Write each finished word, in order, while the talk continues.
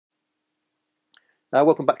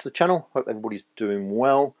Welcome back to the channel. Hope everybody's doing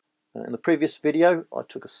well. In the previous video I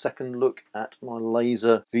took a second look at my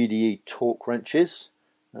laser VDE torque wrenches.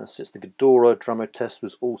 Since the Ghidorah Dremotest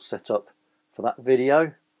was all set up for that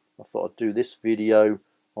video, I thought I'd do this video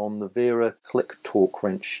on the Wera click torque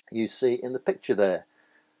wrench you see in the picture there.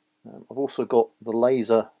 I've also got the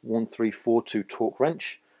laser 1342 torque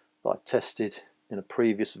wrench that I tested in a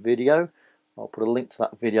previous video. I'll put a link to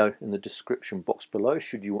that video in the description box below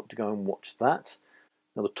should you want to go and watch that.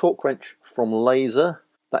 Now the torque wrench from laser,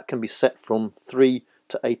 that can be set from 3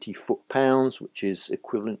 to 80 foot-pounds, which is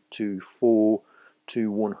equivalent to 4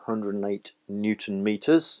 to 108 Newton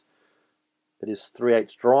meters. It is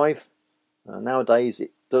 3/8 drive. Nowadays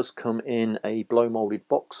it does come in a blow molded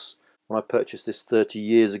box. When I purchased this 30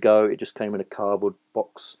 years ago, it just came in a cardboard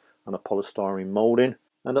box and a polystyrene moulding.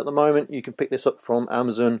 And at the moment you can pick this up from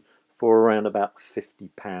Amazon for around about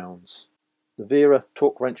 £50. The Wera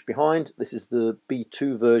torque wrench behind, this is the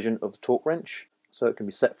B2 version of the torque wrench, so it can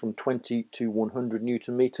be set from 20 to 100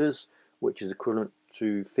 Newton meters, which is equivalent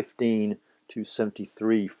to 15 to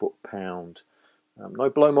 73 foot-pound. No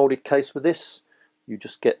blow molded case with this, you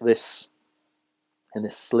just get this in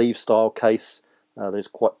this sleeve style case that is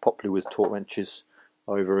quite popular with torque wrenches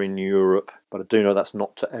over in Europe, but I do know that's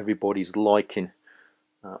not to everybody's liking.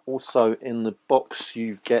 Also in the box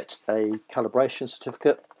you get a calibration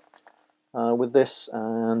certificate with this,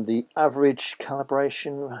 and the average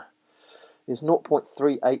calibration is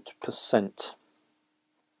 0.38%.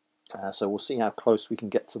 So we'll see how close we can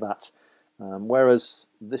get to that. Whereas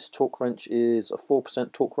this torque wrench is a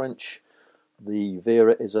 4% torque wrench, the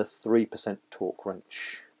Wera is a 3% torque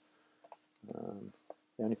wrench. The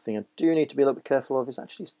only thing I do need to be a little bit careful of is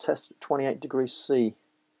actually it's tested at 28 degrees C.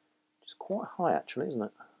 It's quite high actually, isn't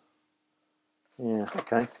it? Yeah,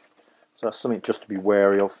 okay. So that's something just to be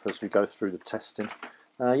wary of as we go through the testing.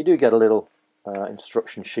 You do get a little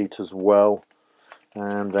instruction sheet as well,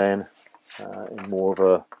 and then in more of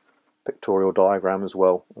a pictorial diagram as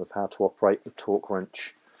well of how to operate the torque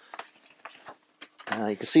wrench.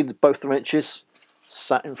 You can see that both the wrenches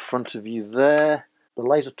sat in front of you there. The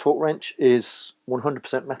laser torque wrench is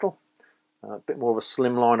 100% metal, a bit more of a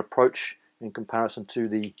slimline approach in comparison to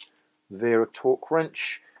the Wera torque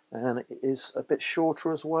wrench, and it is a bit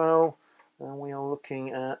shorter as well, and we are looking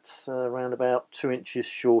at around about 2 inches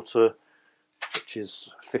shorter, which is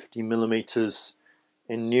 50 millimeters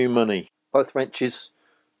in new money. Both wrenches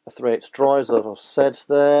are 3/8 drives, as I've said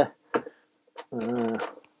there.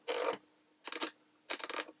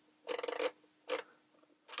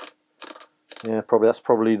 Yeah, that's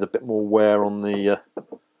probably the bit more wear on the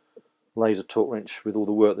laser torque wrench with all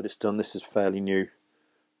the work that it's done. This is fairly new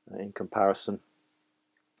in comparison,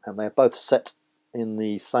 and they're both set in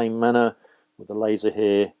the same manner. With the laser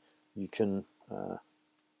here you can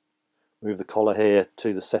move the collar here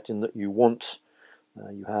to the setting that you want.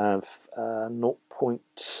 You have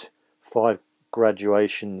 0.5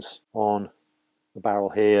 graduations on the barrel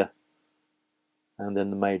here, and then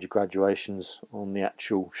the major graduations on the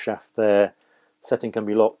actual shaft there. Setting can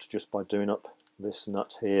be locked just by doing up this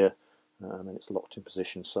nut here, and then it's locked in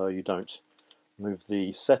position so you don't move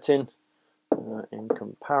the setting. In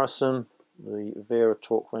comparison, the Wera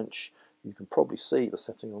torque wrench, you can probably see the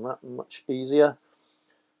setting on that much easier.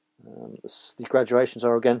 The graduations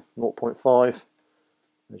are again 0.5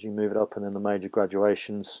 as you move it up, and then the major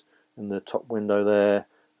graduations in the top window there,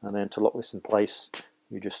 and then to lock this in place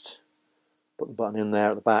you just put the button in there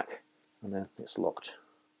at the back and then it's locked.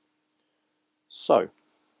 So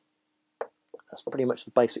that's pretty much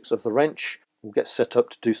the basics of the wrench. We'll get set up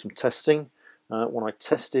to do some testing. When I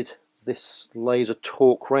tested this laser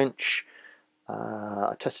torque wrench,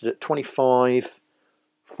 I tested at 25,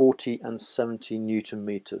 40 and 70 Newton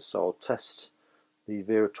meters. So I'll test the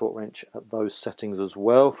Wera torque wrench at those settings as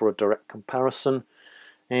well for a direct comparison.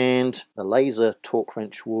 And the laser torque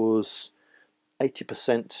wrench was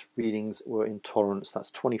 80% readings were in tolerance. That's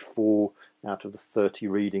 24 out of the 30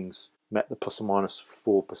 readings met the plus or minus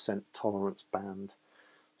 4% tolerance band.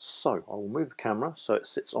 So I will move the camera so it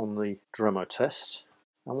sits on the Dremotest,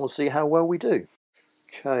 and we'll see how well we do.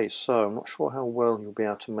 Okay, so I'm not sure how well you'll be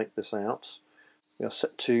able to make this out. We are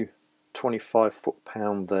set to 25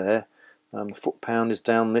 foot-pound there. The foot-pound is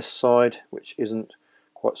down this side, which isn't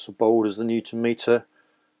quite so bold as the Newton meter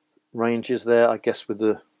ranges there. I guess with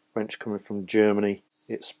the wrench coming from Germany,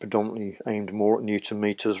 it's predominantly aimed more at Newton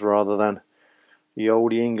meters rather than the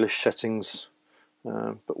oldie English settings.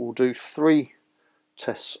 But we'll do 3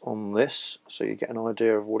 tests on this so you get an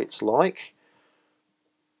idea of what it's like.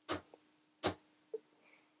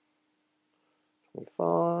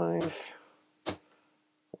 25,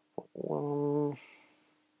 1,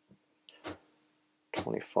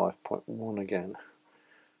 25.1 again.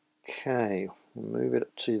 Okay, we'll move it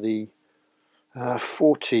up to the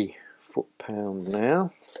 40 foot-pound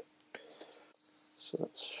now. So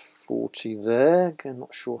that's 40 there. Again,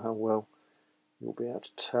 not sure how well you'll be able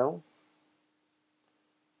to tell.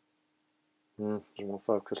 Doesn't want to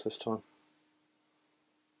focus this time.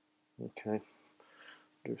 Okay,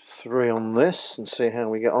 do 3 on this and see how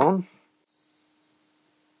we get on.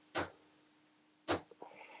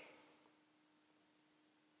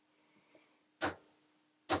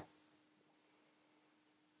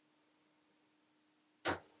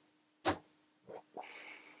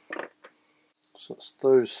 So that's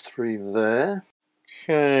those 3 there.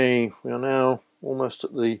 Okay, we are now almost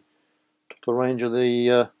at the top of the range of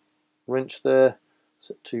the wrench there,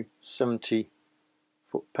 set to 70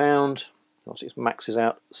 foot-pound. Obviously it maxes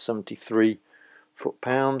out 73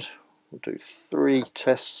 foot-pound. We'll do 3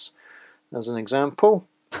 tests as an example.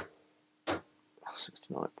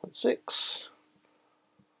 69.6,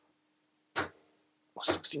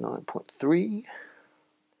 69.3,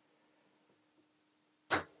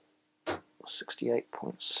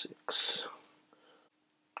 68.6.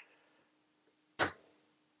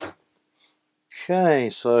 Okay,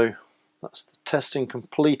 so that's the testing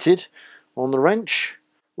completed on the wrench.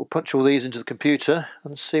 We'll punch all these into the computer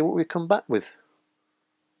and see what we come back with.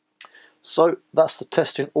 So that's the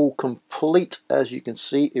testing all complete. As you can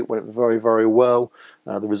see, it went very, very well.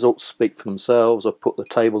 The results speak for themselves. I've put the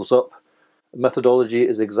tables up. The methodology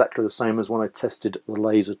is exactly the same as when I tested the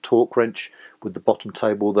laser torque wrench, with the bottom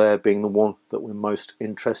table there being the one that we're most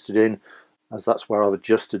interested in, as that's where I've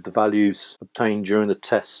adjusted the values obtained during the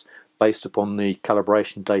tests based upon the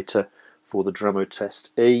calibration data for the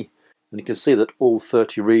Dremotest-E. And you can see that all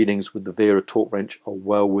 30 readings with the Wera torque wrench are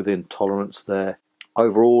well within tolerance there.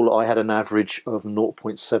 Overall, I had an average of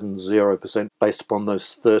 0.70% based upon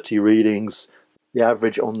those 30 readings. The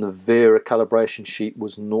average on the Wera calibration sheet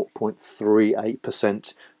was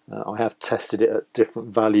 0.38%. I have tested it at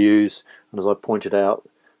different values, and as I pointed out,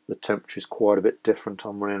 the temperature is quite a bit different.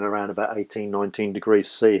 I'm running around about 18-19 degrees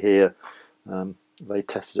C here. They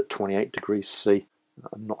tested at 28 degrees C.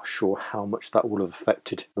 I'm not sure how much that would have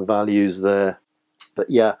affected the values there. But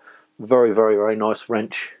yeah, very, very, very nice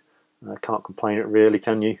wrench. Can't complain it really,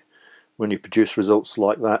 can you, when you produce results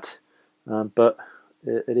like that? But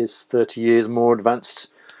it is 30 years more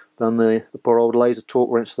advanced than the poor old laser torque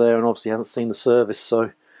wrench there, and obviously hasn't seen the service,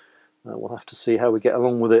 so we'll have to see how we get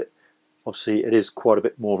along with it. Obviously it is quite a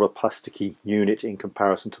bit more of a plasticky unit in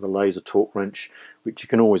comparison to the laser torque wrench, which you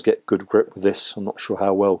can always get good grip with this. I'm not sure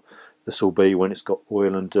how well this will be when it's got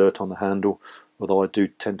oil and dirt on the handle, although I do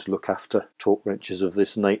tend to look after torque wrenches of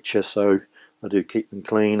this nature, so I do keep them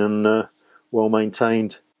clean and well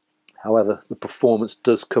maintained. However, the performance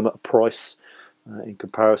does come at a price. In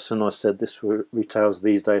comparison, I said this retails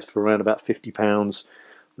these days for around about £50.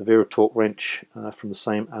 The Wera torque wrench from the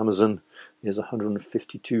same Amazon is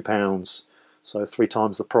 £152, so 3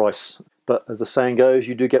 times the price. But as the saying goes,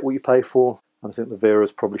 you do get what you pay for, and I think the Wera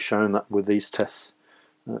has probably shown that with these tests.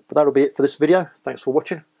 But that'll be it for this video. Thanks for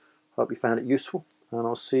watching. Hope you found it useful, and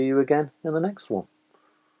I'll see you again in the next one.